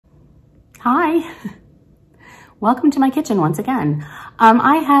Hi, welcome to my kitchen once again.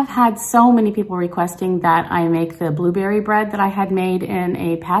 I have had so many people requesting that I make the blueberry bread that I had made in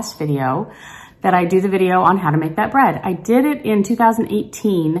a past video, that I do the video on how to make that bread. I did it in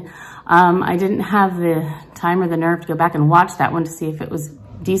 2018. I didn't have the time or the nerve to go back and watch that one to see if it was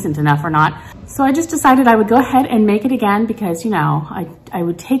decent enough or not. So I just decided I would go ahead and make it again because, you know, I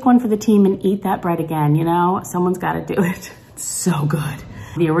would take one for the team and eat that bread again, you know? Someone's gotta do it. It's so good.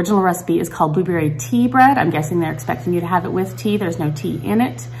 The original recipe is called blueberry tea bread. I'm guessing they're expecting you to have it with tea. There's no tea in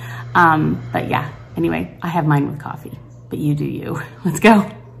it. But yeah, anyway, I have mine with coffee, but you do you. Let's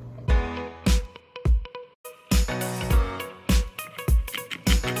go.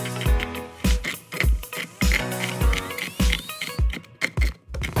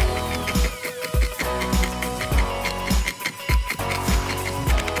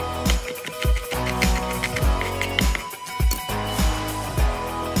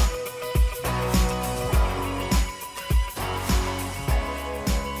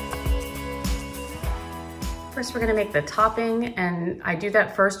 First, we're gonna make the topping, and I do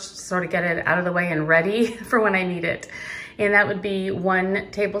that first to sort of get it out of the way and ready for when I need it. And that would be 1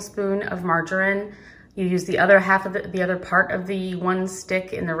 tablespoon of margarine. You use the other half of the other part of the one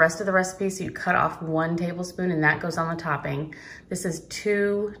stick in the rest of the recipe, so you cut off 1 tablespoon and that goes on the topping. This is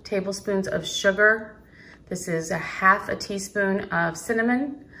 2 tablespoons of sugar. This is a half a teaspoon of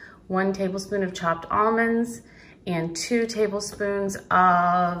cinnamon, 1 tablespoon of chopped almonds, and 2 tablespoons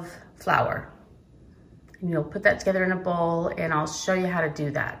of flour. And you'll put that together in a bowl and I'll show you how to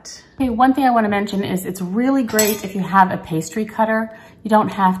do that. Okay, one thing I want to mention is it's really great if you have a pastry cutter. You don't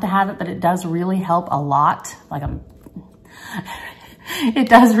have to have it, but it does really help a lot. It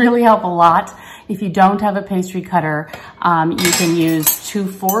does really help a lot. If you don't have a pastry cutter, you can use 2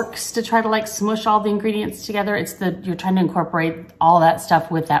 forks to try to like smush all the ingredients together. You're trying to incorporate all that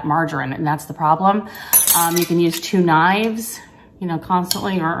stuff with that margarine, and that's the problem. You can use 2 knives, you know,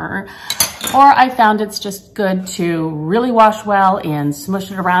 constantly, or I found it's just good to really wash well and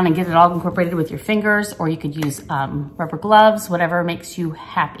smush it around and get it all incorporated with your fingers, or you could use rubber gloves, whatever makes you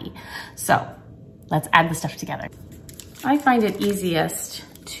happy. So let's add the stuff together. I find it easiest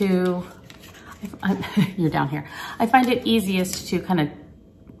to, you're down here. I find it easiest to kind of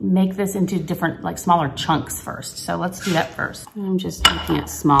make this into different, like smaller chunks first. So let's do that first. I'm just making it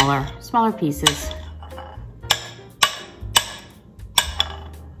smaller pieces.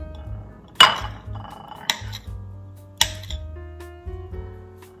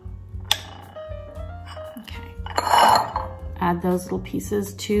 Add those little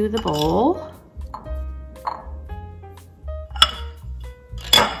pieces to the bowl.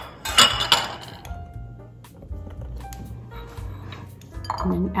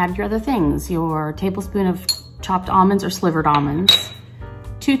 And then add your other things, your tablespoon of chopped almonds or slivered almonds,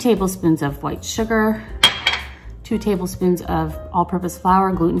 2 tablespoons of white sugar, 2 tablespoons of all-purpose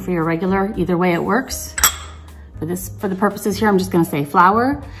flour, gluten-free or regular, either way it works. For the purposes here, I'm just gonna say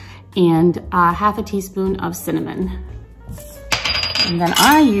flour, and half a teaspoon of cinnamon. And then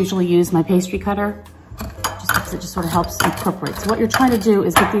I usually use my pastry cutter just because it just sort of helps incorporate. So what you're trying to do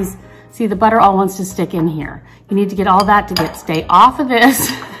is get these, see the butter all wants to stick in here. You need to get all that to stay off of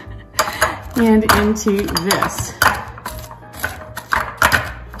this and into this.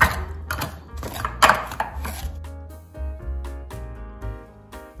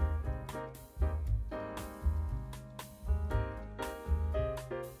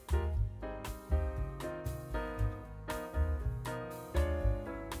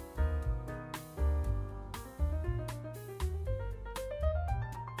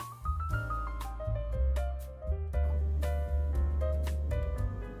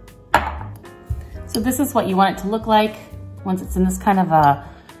 So this is what you want it to look like. Once it's in this kind of a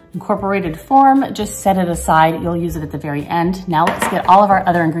incorporated form, just set it aside. You'll use it at the very end. Now let's get all of our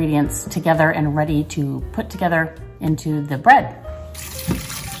other ingredients together and ready to put together into the bread.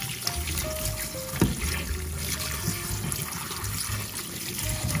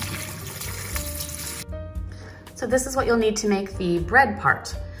 So this is what you'll need to make the bread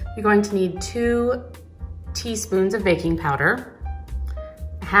part. You're going to need 2 teaspoons of baking powder,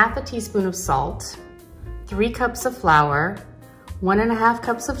 half a teaspoon of salt, 3 cups of flour, 1.5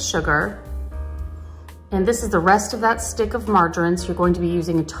 cups of sugar, and this is the rest of that stick of margarine, so you're going to be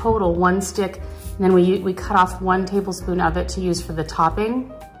using a total 1 stick, and then we cut off 1 tablespoon of it to use for the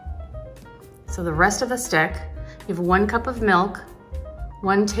topping. So the rest of the stick, you have 1 cup of milk,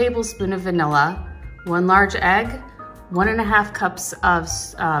 1 tablespoon of vanilla, 1 large egg, 1.5 cups of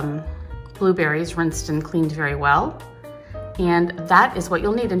blueberries rinsed and cleaned very well, And that is what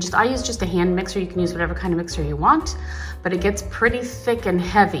you'll need. And I use just a hand mixer. You can use whatever kind of mixer you want, but it gets pretty thick and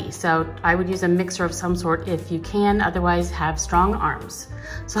heavy. So I would use a mixer of some sort if you can, otherwise have strong arms.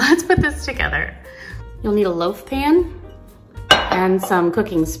 So let's put this together. You'll need a loaf pan and some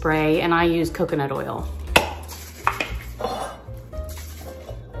cooking spray, and I use coconut oil.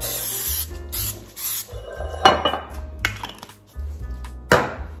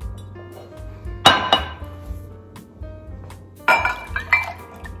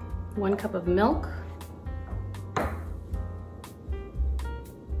 One cup of milk,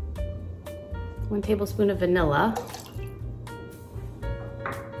 1 tablespoon of vanilla,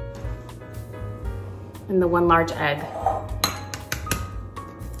 and the 1 large egg.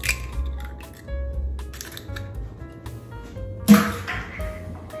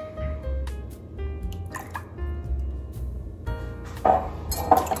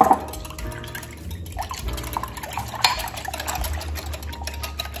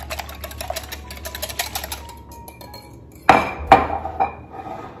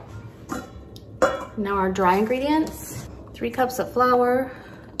 Now our dry ingredients, 3 cups of flour,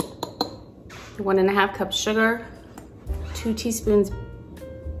 1.5 cups sugar, 2 teaspoons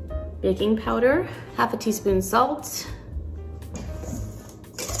baking powder, 1/2 teaspoon salt,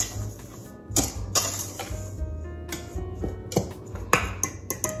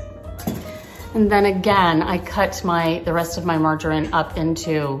 and then again, I cut the rest of my margarine up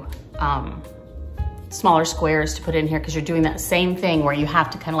into smaller squares to put in here, because you're doing that same thing where you have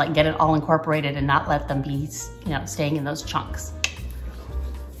to kind of like get it all incorporated and not let them be, staying in those chunks.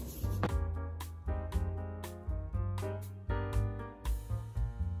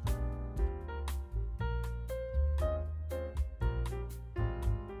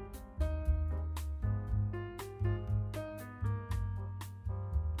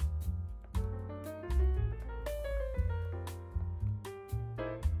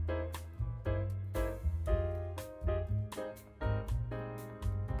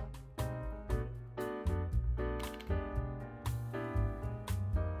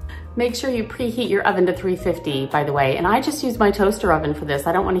 Make sure you preheat your oven to 350, by the way. And I just use my toaster oven for this.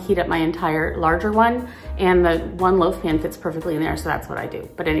 I don't want to heat up my entire larger one, and the 1 loaf pan fits perfectly in there, so that's what I do.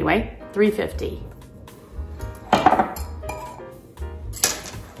 But anyway, 350.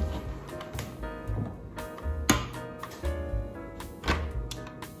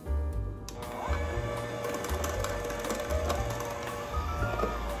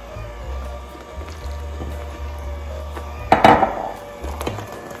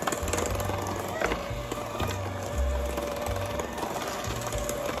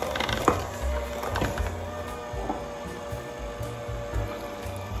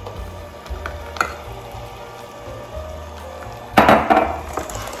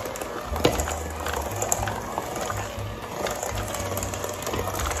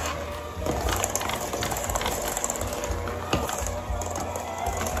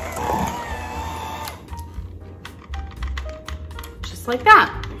 Like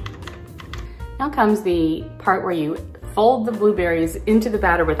that. Now comes the part where you fold the blueberries into the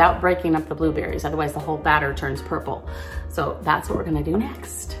batter without breaking up the blueberries, otherwise the whole batter turns purple. So that's what we're gonna do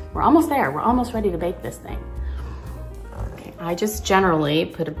next. We're almost there. We're almost ready to bake this thing. Okay, I just generally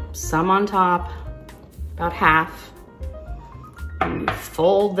put some on top, about half, and you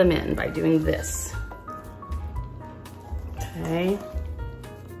fold them in by doing this. Okay.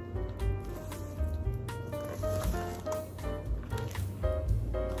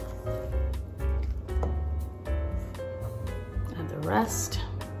 Rest.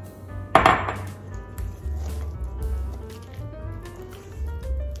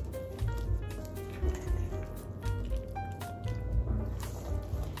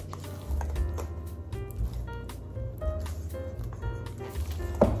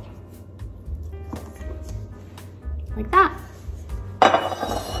 Like that.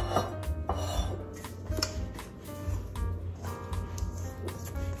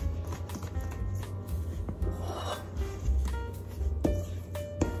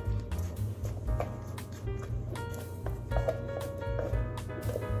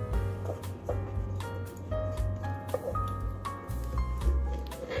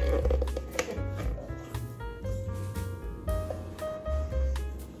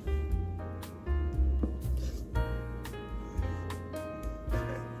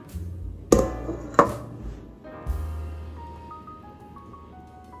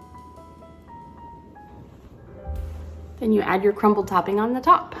 Then you add your crumbled topping on the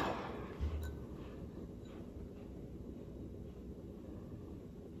top.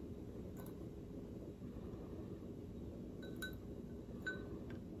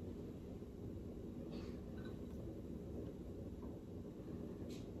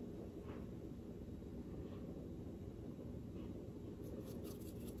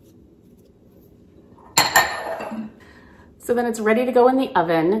 So then it's ready to go in the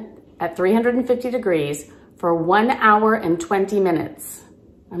oven at 350 degrees for 1 hour and 20 minutes.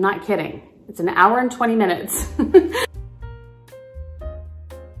 I'm not kidding. It's an hour and 20 minutes.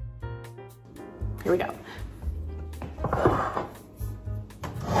 Here we go.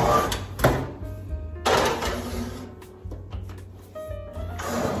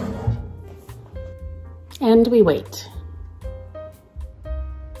 And we wait.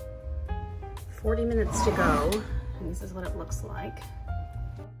 40 minutes to go, and this is what it looks like.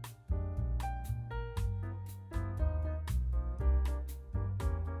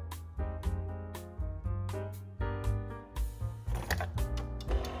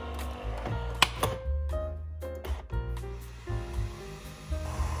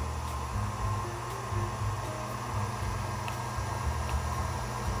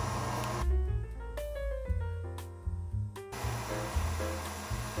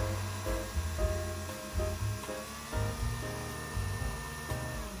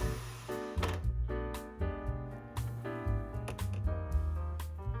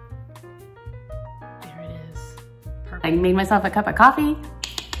 I made myself a cup of coffee.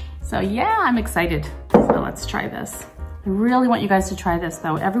 So yeah, I'm excited. So let's try this. I really want you guys to try this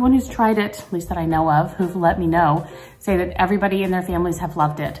though. Everyone who's tried it, at least that I know of, who've let me know, say that everybody in their families have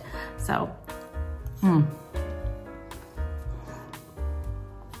loved it. So,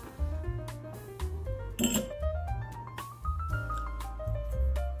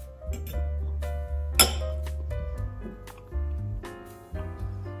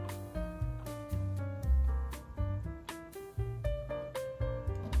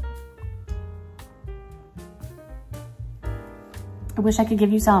 I wish I could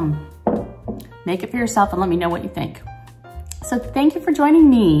give you some. Make it for yourself and let me know what you think. So thank you for joining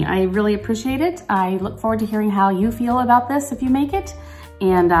me. I really appreciate it. I look forward to hearing how you feel about this if you make it.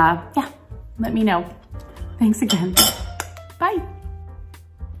 And yeah, let me know. Thanks again. Bye.